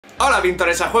Hola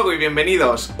pintores a juego y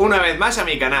bienvenidos una vez más a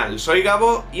mi canal. Soy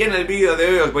Gabo y en el vídeo de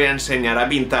hoy os voy a enseñar a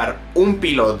pintar un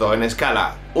piloto en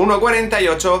escala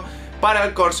 1:48 para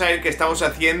el Corsair que estamos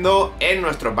haciendo en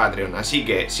nuestro Patreon. Así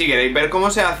que si queréis ver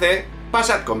cómo se hace,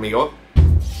 pasad conmigo.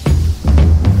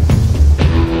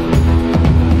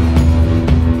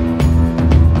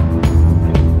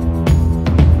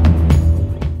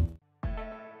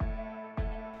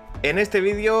 En este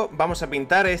vídeo vamos a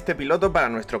pintar este piloto para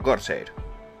nuestro Corsair.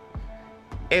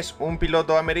 Es un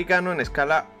piloto americano en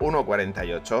escala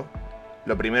 1:48.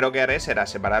 Lo primero que haré será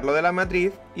separarlo de la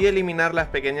matriz y eliminar las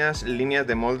pequeñas líneas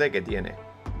de molde que tiene.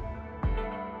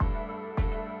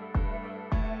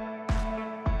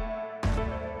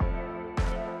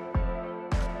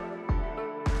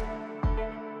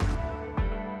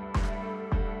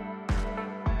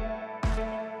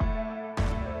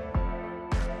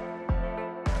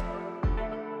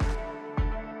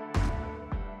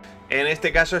 En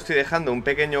este caso estoy dejando un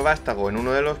pequeño vástago en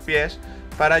uno de los pies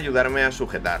para ayudarme a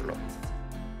sujetarlo.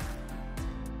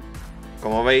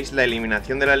 Como veis, la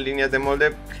eliminación de las líneas de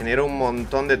molde genera un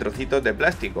montón de trocitos de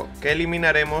plástico que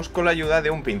eliminaremos con la ayuda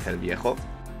de un pincel viejo.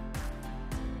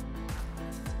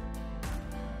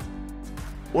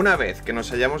 Una vez que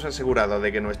nos hayamos asegurado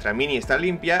de que nuestra mini está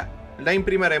limpia, la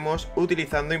imprimiremos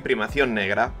utilizando imprimación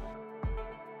negra.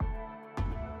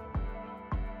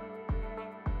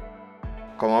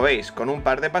 Como veis, con un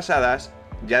par de pasadas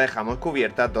ya dejamos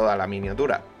cubierta toda la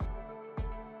miniatura.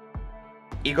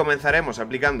 Y comenzaremos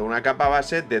aplicando una capa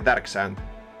base de Dark Sand.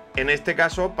 En este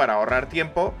caso, para ahorrar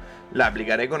tiempo, la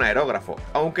aplicaré con aerógrafo,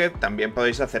 aunque también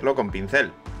podéis hacerlo con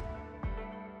pincel.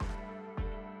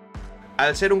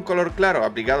 Al ser un color claro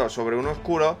aplicado sobre un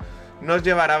oscuro, nos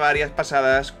llevará varias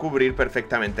pasadas cubrir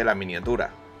perfectamente la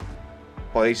miniatura.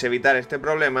 Podéis evitar este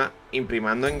problema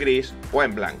imprimando en gris o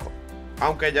en blanco,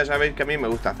 aunque ya sabéis que a mí me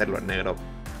gusta hacerlo en negro.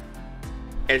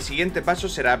 El siguiente paso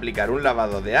será aplicar un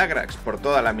lavado de Agrax por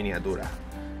toda la miniatura.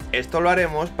 Esto lo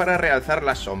haremos para realzar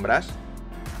las sombras.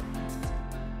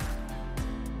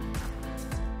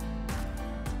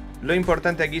 Lo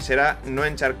importante aquí será no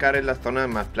encharcar en las zonas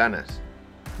más planas.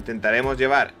 Intentaremos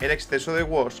llevar el exceso de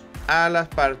wash a las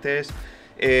partes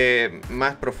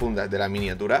más profundas de la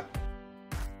miniatura.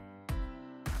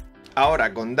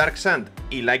 Ahora con Dark Sand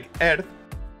y Light Earth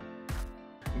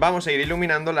vamos a ir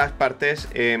iluminando las partes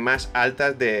más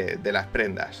altas de las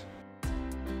prendas.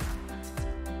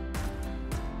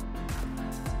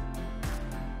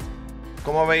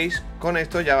 Como veis, con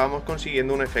esto ya vamos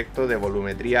consiguiendo un efecto de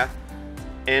volumetría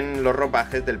en los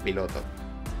ropajes del piloto.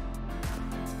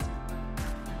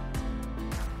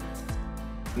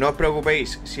 No os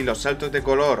preocupéis si los saltos de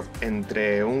color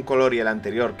entre un color y el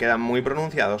anterior quedan muy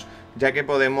pronunciados, ya que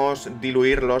podemos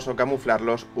diluirlos o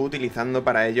camuflarlos utilizando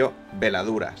para ello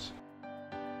veladuras.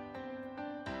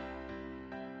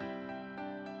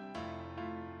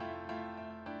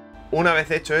 Una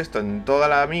vez hecho esto en toda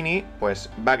la mini, pues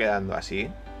va quedando así.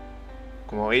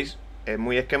 Como veis, es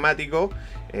muy esquemático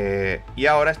y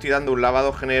ahora estoy dando un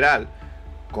lavado general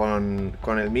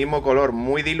con el mismo color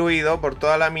muy diluido por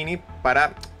toda la mini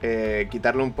para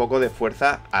quitarle un poco de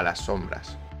fuerza a las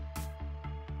sombras.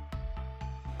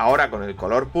 Ahora con el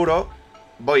color puro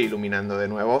voy iluminando de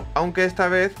nuevo, aunque esta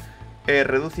vez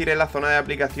reduciré la zona de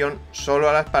aplicación solo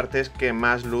a las partes que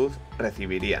más luz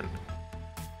recibirían.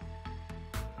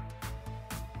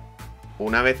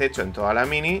 Una vez hecho en toda la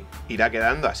mini, irá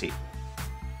quedando así.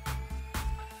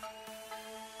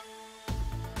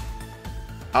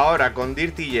 Ahora con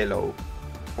Dirty Yellow,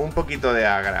 un poquito de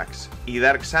Agrax y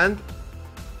Dark Sand,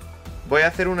 voy a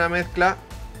hacer una mezcla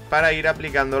para ir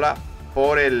aplicándola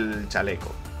por el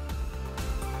chaleco.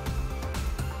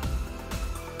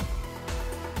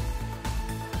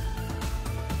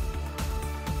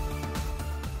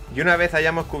 Y una vez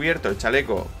hayamos cubierto el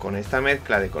chaleco con esta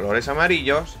mezcla de colores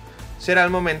amarillos, será el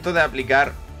momento de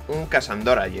aplicar un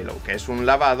Casandora Yellow, que es un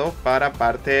lavado para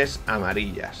partes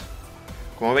amarillas.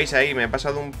 Como veis ahí me he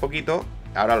pasado un poquito,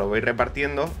 ahora lo voy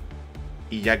repartiendo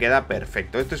y ya queda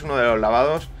perfecto. Este es uno de los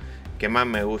lavados que más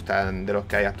me gustan de los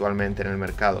que hay actualmente en el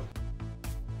mercado.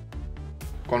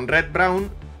 Con Red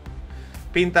Brown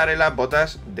pintaré las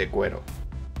botas de cuero.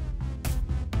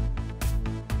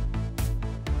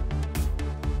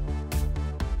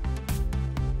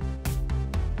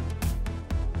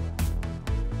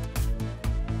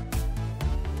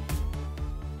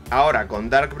 Ahora con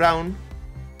Dark Brown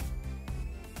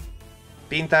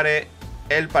pintaré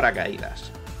el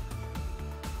paracaídas.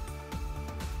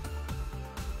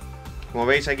 Como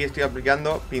veis, aquí estoy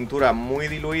aplicando pintura muy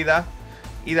diluida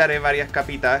y daré varias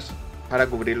capitas para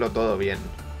cubrirlo todo bien.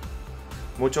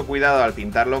 Mucho cuidado al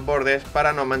pintar los bordes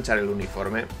para no manchar el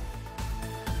uniforme.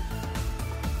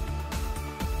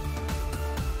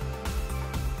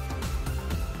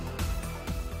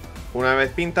 Una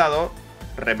vez pintado,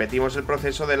 repetimos el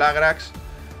proceso del Agrax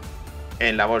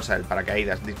en la bolsa del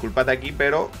paracaídas. Disculpad aquí,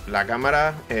 pero la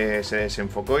cámara se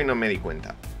desenfocó y no me di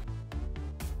cuenta.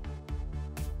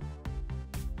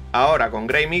 Ahora con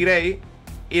Gray Me Gray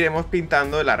iremos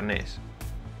pintando el arnés.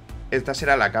 Esta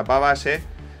será la capa base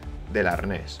del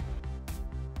arnés.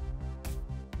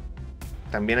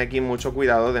 También aquí mucho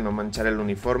cuidado de no manchar el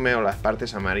uniforme o las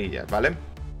partes amarillas, ¿vale?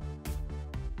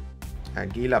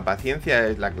 Aquí la paciencia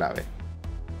es la clave.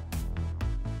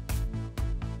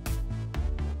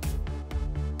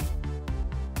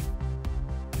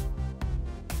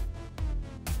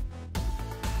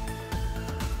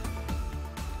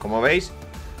 Como veis,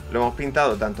 lo hemos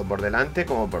pintado tanto por delante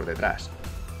como por detrás.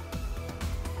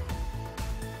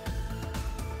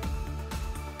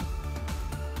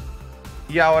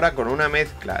 Y ahora con una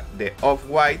mezcla de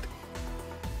Off-White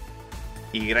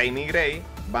y Gray Me Gray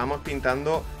vamos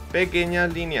pintando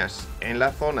pequeñas líneas en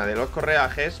la zona de los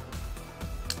correajes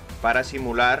para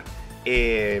simular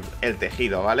el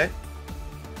tejido, ¿vale?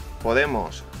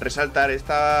 Podemos resaltar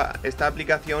esta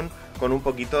aplicación con un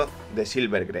poquito de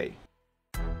Silver Gray.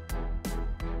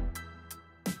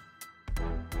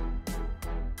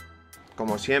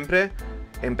 Como siempre,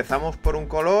 empezamos por un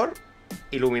color,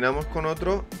 iluminamos con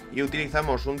otro y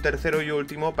utilizamos un tercero y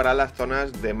último para las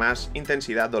zonas de más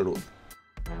intensidad o luz.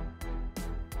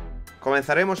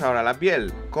 Comenzaremos ahora la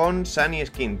piel con Sunny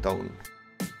Skin Tone.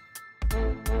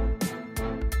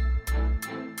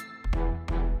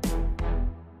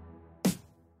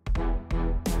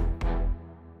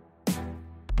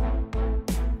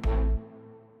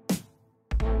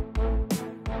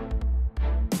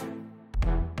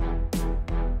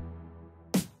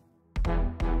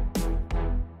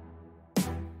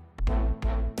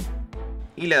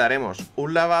 Y le daremos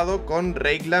un lavado con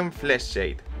Raglan Flesh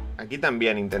Shade. Aquí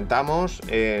también intentamos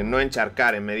no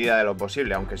encharcar en medida de lo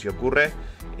posible, aunque si ocurre,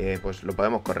 pues lo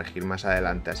podemos corregir más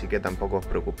adelante, así que tampoco os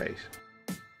preocupéis.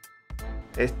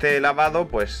 Este lavado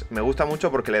pues me gusta mucho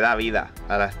porque le da vida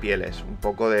a las pieles, un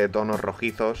poco de tonos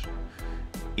rojizos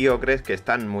y ocres que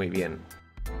están muy bien.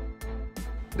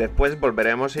 Después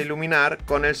volveremos a iluminar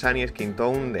con el Sunny Skin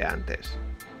Tone de antes,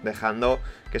 dejando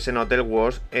que se note el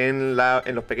wash en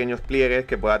los pequeños pliegues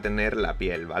que pueda tener la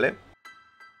piel, ¿vale?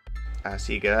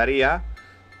 Así quedaría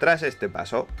tras este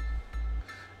paso.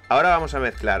 Ahora vamos a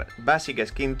mezclar Basic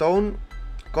Skin Tone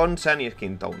con Sunny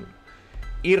Skin Tone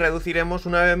y reduciremos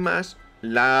una vez más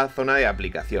la zona de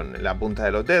aplicación, en la punta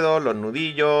de los dedos, los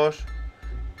nudillos,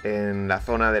 en la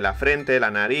zona de la frente,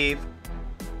 la nariz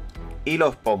y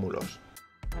los pómulos.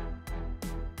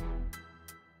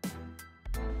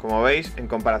 Como veis, en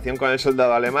comparación con el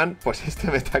soldado alemán, pues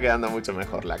este me está quedando mucho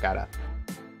mejor la cara.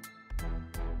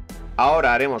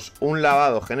 Ahora haremos un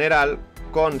lavado general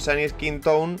con Sunny Skin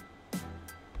Tone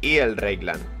y el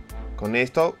Raglan. Con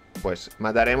esto, pues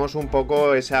mataremos un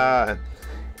poco esos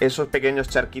pequeños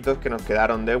charquitos que nos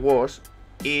quedaron de wash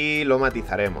y lo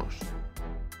matizaremos.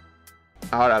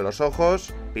 Ahora los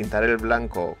ojos, pintaré el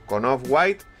blanco con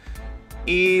Off-White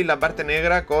y la parte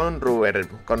negra con Rubber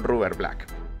Black.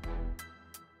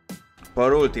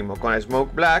 Por último, con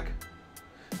Smoke Black,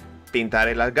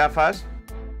 pintaré las gafas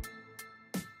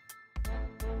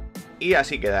y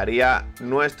así quedaría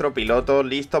nuestro piloto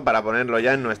listo para ponerlo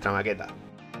ya en nuestra maqueta.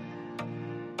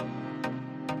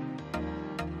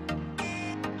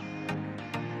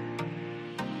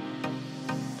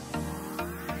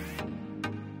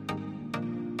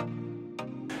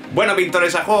 Bueno,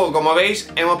 pintores a juego, como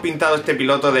veis, hemos pintado este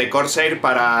piloto de Corsair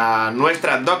para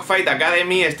nuestra Dogfight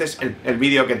Academy. Este es el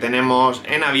vídeo que tenemos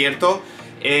en abierto.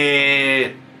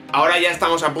 Ahora ya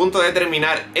estamos a punto de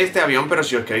terminar este avión, pero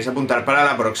si os queréis apuntar para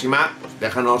la próxima, pues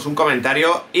déjanos un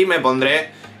comentario y me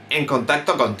pondré en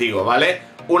contacto contigo, ¿vale?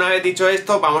 Una vez dicho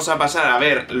esto, vamos a pasar a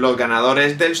ver los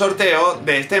ganadores del sorteo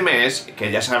de este mes,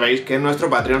 que ya sabéis que en nuestro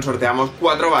Patreon sorteamos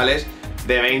 4 vales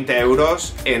de 20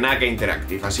 euros en AK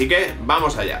Interactive, así que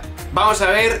vamos allá. Vamos a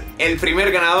ver el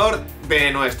primer ganador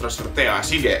de nuestro sorteo,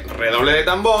 así que redoble de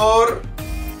tambor.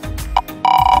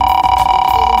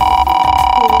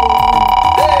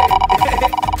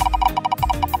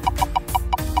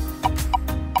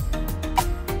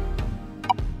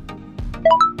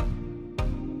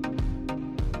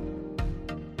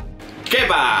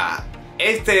 ¡Kepa!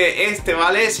 Este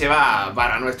vale se va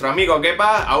para nuestro amigo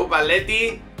Kepa, Aupa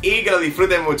Leti. Y que lo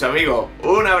disfruten mucho, amigo.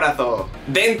 Un abrazo.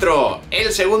 Dentro,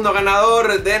 el segundo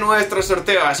ganador de nuestro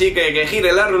sorteo. Así que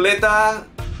gire la ruleta.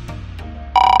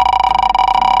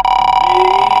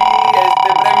 Y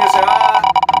este premio se va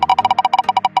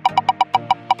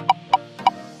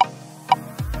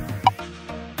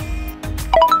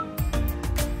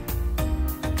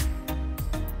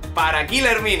para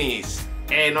Killer Minis.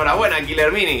 Enhorabuena,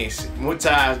 Killer Minis.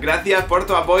 Muchas gracias por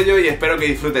tu apoyo y espero que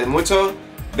disfrutes mucho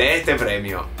de este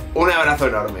premio. Un abrazo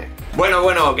enorme.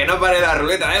 Bueno, que no pare la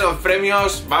ruleta de los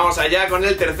premios. Vamos allá con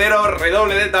el tercero.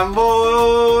 Redoble de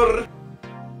tambor.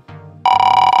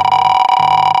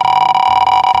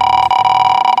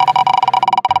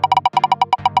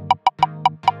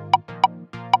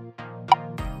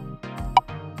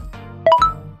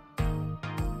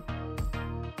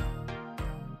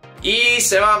 Y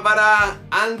se va para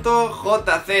Anto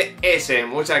JCS.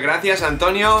 Muchas gracias,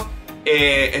 Antonio.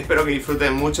 Espero que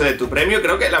disfrutes mucho de tu premio.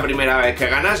 Creo que es la primera vez que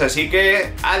ganas, así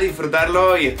que a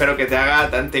disfrutarlo y espero que te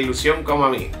haga tanta ilusión como a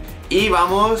mí. Y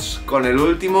vamos con el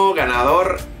último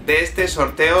ganador de este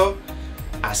sorteo.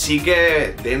 Así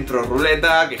que dentro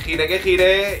ruleta, que gire, que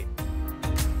gire.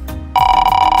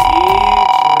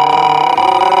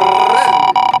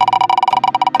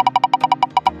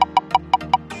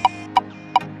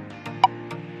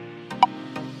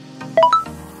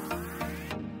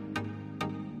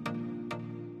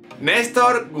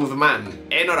 Néstor Guzmán.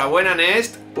 Enhorabuena,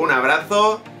 Nest, un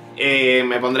abrazo.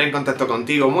 Me pondré en contacto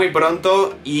contigo muy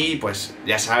pronto y pues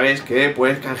ya sabes que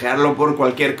puedes canjearlo por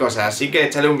cualquier cosa, así que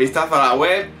échale un vistazo a la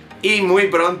web y muy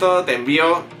pronto te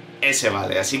envío ese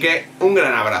vale, así que un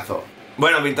gran abrazo.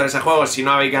 Bueno, pintores a juegos, si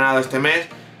no habéis ganado este mes,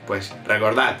 pues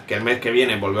recordad que el mes que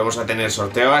viene volvemos a tener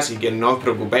sorteo, así que no os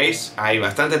preocupéis, hay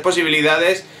bastantes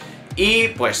posibilidades. Y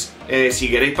pues, si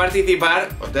queréis participar,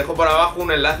 os dejo por abajo un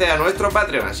enlace a nuestro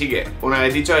Patreon. Así que, una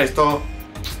vez dicho esto,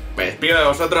 me despido de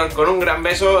vosotros con un gran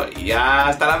beso y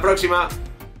hasta la próxima.